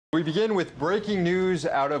We begin with breaking news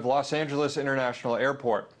out of Los Angeles International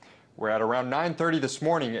Airport, where at around 9:30 this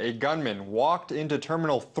morning, a gunman walked into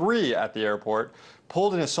Terminal 3 at the airport,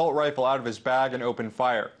 pulled an assault rifle out of his bag and opened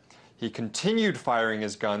fire. He continued firing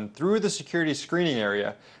his gun through the security screening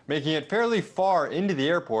area, making it fairly far into the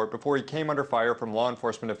airport before he came under fire from law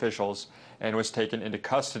enforcement officials and was taken into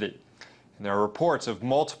custody. And there are reports of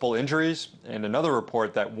multiple injuries and another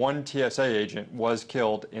report that one TSA agent was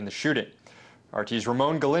killed in the shooting. RT's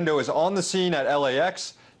Ramon Galindo is on the scene at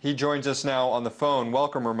LAX. He joins us now on the phone.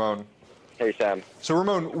 Welcome, Ramon. Hey, Sam. So,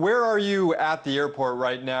 Ramon, where are you at the airport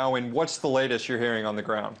right now, and what's the latest you're hearing on the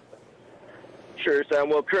ground? Sure, Sam.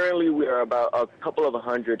 Well, currently we are about a couple of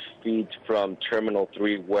 100 feet from Terminal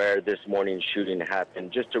 3 where this morning's shooting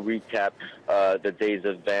happened. Just to recap the day's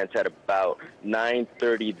events, at about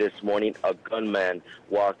 9:30 this morning, a gunman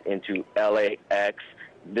walked into LAX.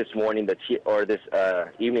 This morning, this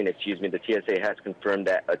evening, the TSA has confirmed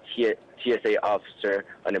that a TSA officer,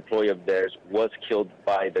 an employee of theirs, was killed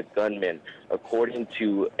by the gunman. According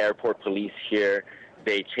to airport police here,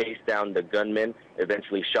 they chased down the gunman,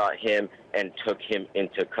 eventually shot him, and took him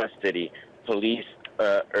into custody. Police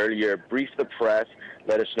earlier briefed the press,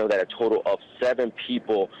 let us know that a total of 7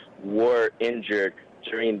 people were injured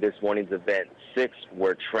during this morning's event. 6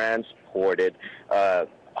 were transported.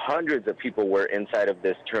 Hundreds of people were inside of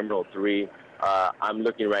this Terminal 3. I'm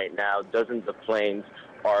looking right now. Dozens of planes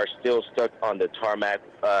are still stuck on the tarmac.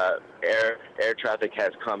 Air traffic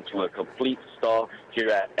has come to a complete stall here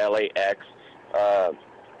at LAX.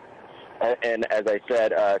 And as I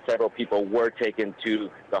said, several people were taken to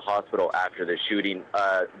the hospital after the shooting.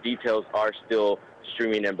 Details are still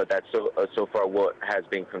streaming in, but that's so far what has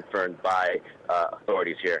been confirmed by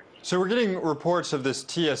authorities here. So we're getting reports of this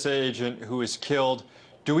TSA agent who was killed.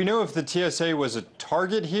 Do we know if the TSA was a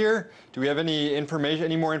target here? Do we have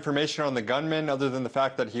any more information on the gunman other than the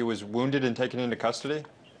fact that he was wounded and taken into custody?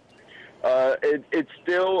 It's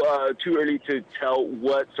still too early to tell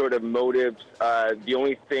what sort of motives. The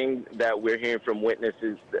only thing that we're hearing from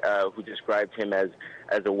witnesses who described him as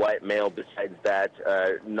a white male, besides that,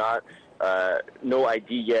 no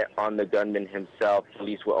ID yet on the gunman himself.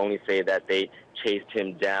 Police will only say that they chased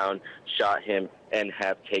him down, shot him, and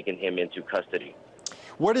have taken him into custody.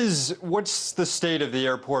 What's the state of the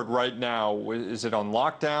airport right now? Is it on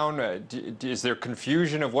lockdown? Is there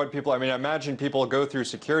confusion of what people? I mean, I imagine people go through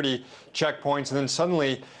security checkpoints and then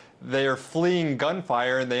suddenly they are fleeing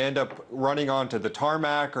gunfire and they end up running onto the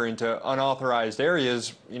tarmac or into unauthorized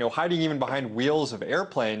areas, hiding even behind wheels of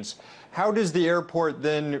airplanes. How does the airport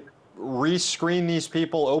then rescreen these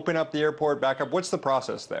people, open up the airport back up? What's the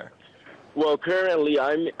process there? Well, currently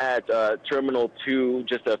I'm at Terminal 2,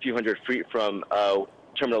 just a few hundred feet from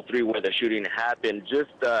Terminal 3 where the shooting happened.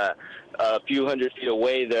 Just a few hundred feet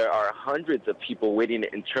away, there are hundreds of people waiting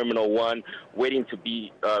in Terminal 1, waiting to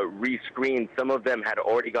be rescreened. Some of them had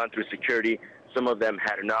already gone through security. Some of them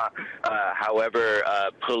had not. However,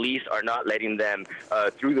 police are not letting them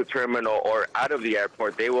through the terminal or out of the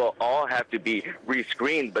airport. They will all have to be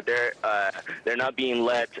rescreened, but they're not being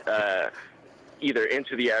let either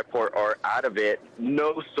into the airport or out of it.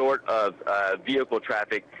 No sort of vehicle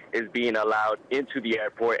traffic is being allowed into the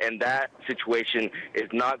airport, and that situation is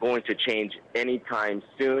not going to change anytime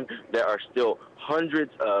soon. There are still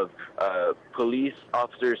hundreds of police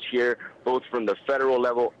officers here, both from the federal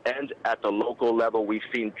level and at the local level. We've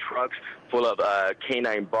seen trucks full of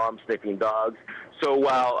canine bomb-sniffing dogs. So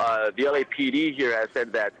while the LAPD here has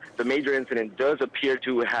said that the major incident does appear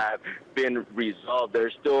to have been resolved,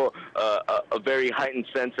 there's still a very heightened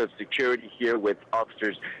sense of security here, with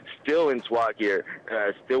officers still in SWAT gear,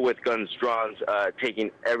 still with guns drawn,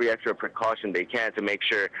 taking every extra precaution they can to make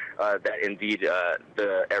sure that indeed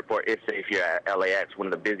the airport is safe here at LAX, one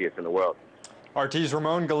of the busiest in the world. RT's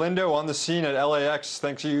Ramon Galindo on the scene at LAX.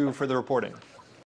 Thanks you for the reporting.